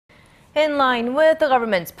In line with the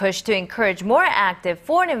government's push to encourage more active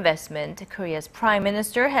foreign investment, Korea's prime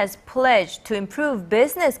minister has pledged to improve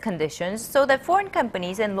business conditions so that foreign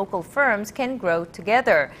companies and local firms can grow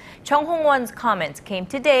together. Chung Hong-won's comments came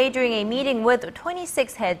today during a meeting with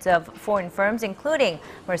 26 heads of foreign firms, including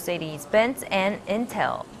Mercedes-Benz and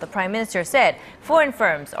Intel. The prime minister said foreign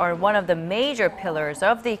firms are one of the major pillars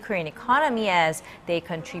of the Korean economy as they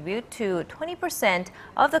contribute to 20%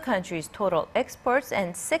 of the country's total exports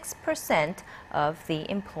and 6% of the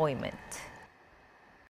employment.